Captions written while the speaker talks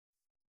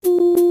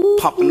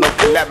pumping no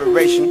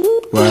collaboration.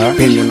 Well,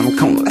 been in them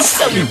corners. I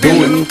said we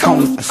been in them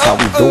corners. That's how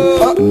we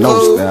do. No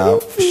style,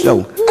 for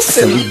sure. I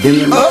said we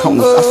been in them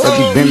corners. I said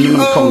we been in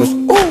them corners.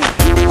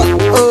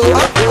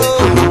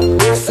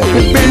 I said we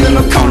been in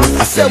them corners.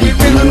 I said we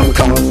been in them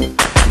corners.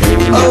 I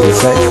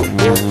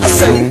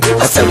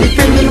said we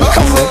been in them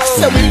corners. I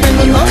said we been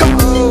in them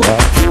corners.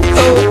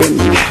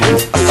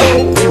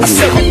 I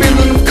said we been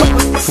in them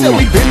corners. I said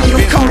we been in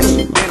them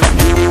corners.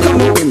 Come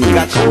on,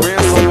 got your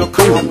rims on your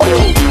corner.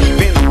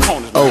 Been in them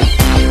corners. Oh,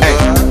 hey.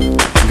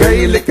 Girl,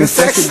 you looking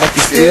sexy, but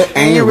you still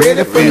ain't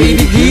ready for me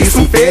to give you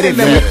some fetty.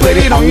 Let me put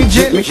it on you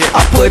gently.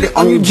 I put it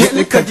on you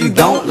gently cause you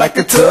don't like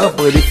a tub.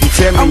 But if you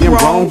tell me I'm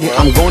wrong, yeah,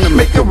 I'm gonna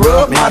make a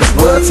rub. Might as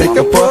well take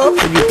a puff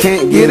if you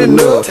can't get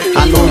enough.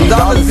 I know you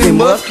dollars in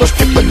must, but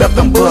strip it up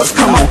them buzz.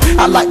 Come on,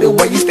 I like the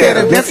way you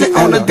started dancing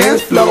on the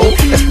dance floor,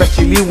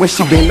 especially when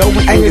she been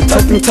over and you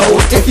touching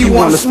toes. If you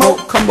wanna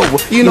smoke, come over.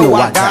 You know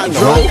I got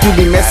drove. You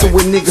be messing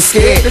with niggas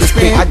scared to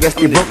spin. I guess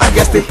they broke, I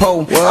guess they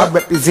poor. I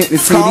represent the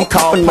city,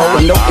 callin'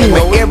 over. No,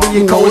 wherever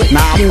you go,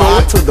 now I'm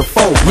far to the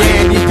foe.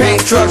 Randy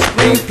paint trucks,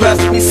 green plus,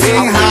 we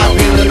sing high,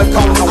 been in the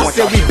corners. I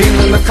said we been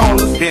in the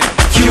corners.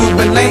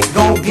 Cuban link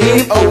gon'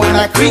 give, oh, when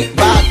I creep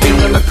by, been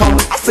in the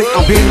corners. I say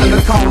I'm been in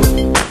the corners.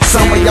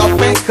 Some of y'all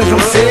think cause I'm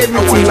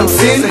 17, I'm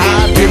sitting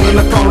high, been in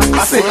the corners.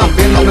 I say I'm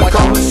been in the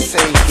corners.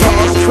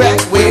 Cross track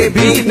where it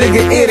be,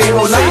 nigga, it ain't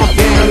no lie, I'm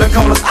been in the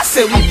corners. I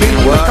said we been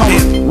in the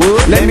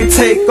corners. Let me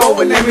take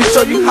over, let me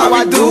show you how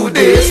I do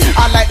this.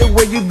 I like the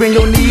way you bend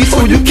your knees,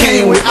 who you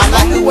came with. I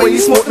like the way you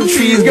smoke them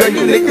trees, girl,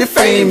 you looking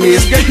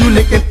famous. Girl, you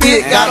looking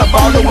thick, got a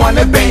ball, the one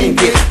that bang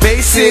it.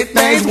 Basic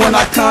things when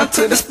I come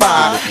to the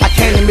spot. I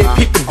can't even make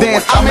people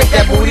dance, I make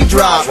that booty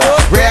drop.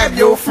 Grab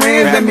your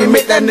friends, let me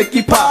make that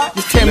Nicky pop.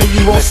 Just tell me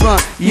you want some,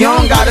 you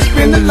don't gotta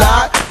spend a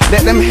lot.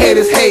 Let them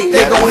haters hate,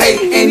 they gon'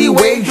 hate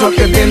anyway.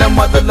 Drunker than a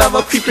mother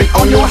lover creeping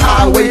on your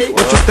highway.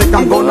 What you think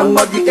I'm gonna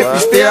mug you if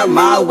you stare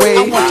my way?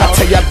 I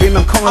tell you I been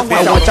them corners,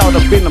 I want y'all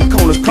to been them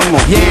corners, come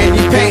on. Yeah,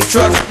 you paint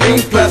trucks, green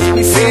plus,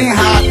 we sing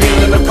high,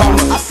 been in the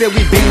corners. I said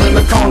we been in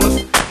the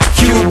corners.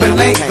 Cuban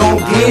link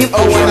gon' give,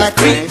 oh, when I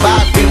creep by,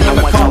 been in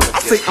the corners. I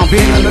say I'm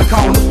been in the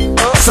corners.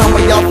 Some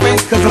of y'all think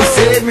cause I'm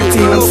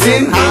 17, I'm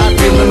sitting high,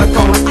 been in the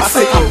corners. I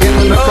say I'm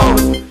been in the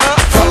corners.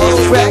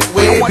 Track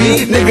where it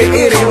be, nigga,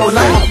 it ain't no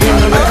lie. Been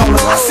in the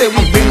corners, I said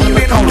we been in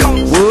the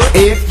corners.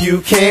 If you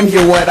came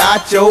here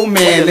without your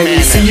man, let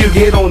me see you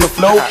get on the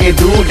floor and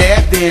do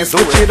that, then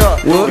switch it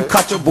up. You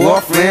caught your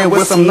boyfriend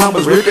with some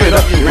numbers, rip it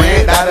up. You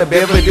ran out of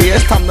Beverly,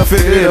 it's time to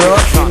fit it up.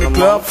 In the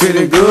club,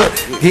 feeling good,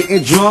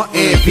 getting drunk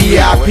and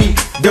VIP.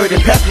 Dirty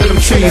past with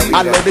them trees,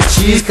 I know the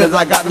cheese cause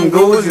I got them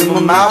goals in my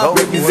mouth.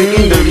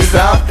 Representing dirty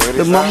south,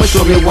 the mama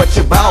show me what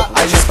you about.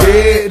 I just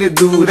scared to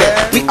do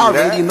that. We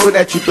already know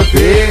that you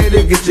prepared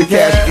to get your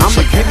cash.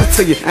 I'ma give it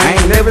to you, I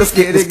ain't never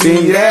scared to give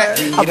you that.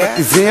 I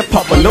represent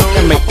Papa Look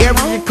and make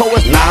every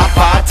chorus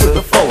 9-5 to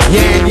the 4.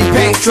 Yeah, you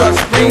paint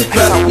trucks, green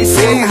plus, we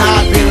sing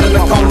high, been in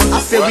the corners. I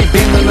said we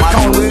been in the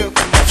corners.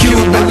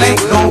 Cuban link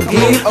gon'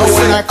 give, oh,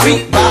 when I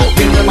creep by,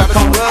 been in the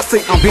corners. I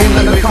say I'm been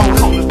in the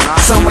corners.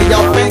 Some of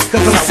y'all think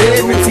cause I'm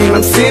 17,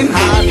 I'm sitting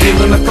high, been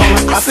in the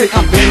corners. I say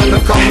I'm been in the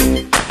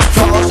corners.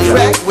 Cross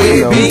track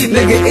where it be,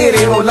 nigga, it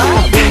ain't no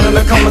lie, been in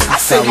the corners. I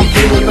say we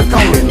been in the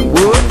corners.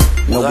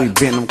 No, we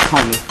been in them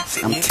corners.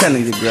 I'm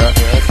telling you, girl,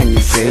 can you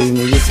save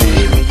me your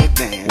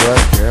thing?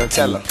 What, girl?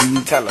 Tell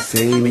her,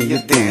 save me your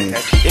thing.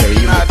 Girl,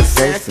 you looking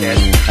sexy. I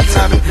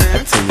tell you,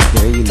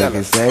 girl, you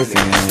looking sexy. I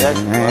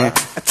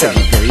tell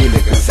you, girl, you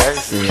looking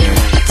sexy.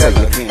 I tell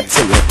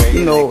you,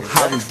 you know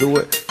how to do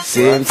it.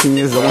 17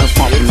 years old and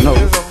pumping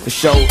nose for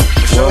sure.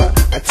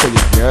 I tell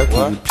you, girl,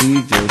 can you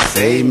please just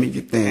save me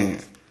your thing?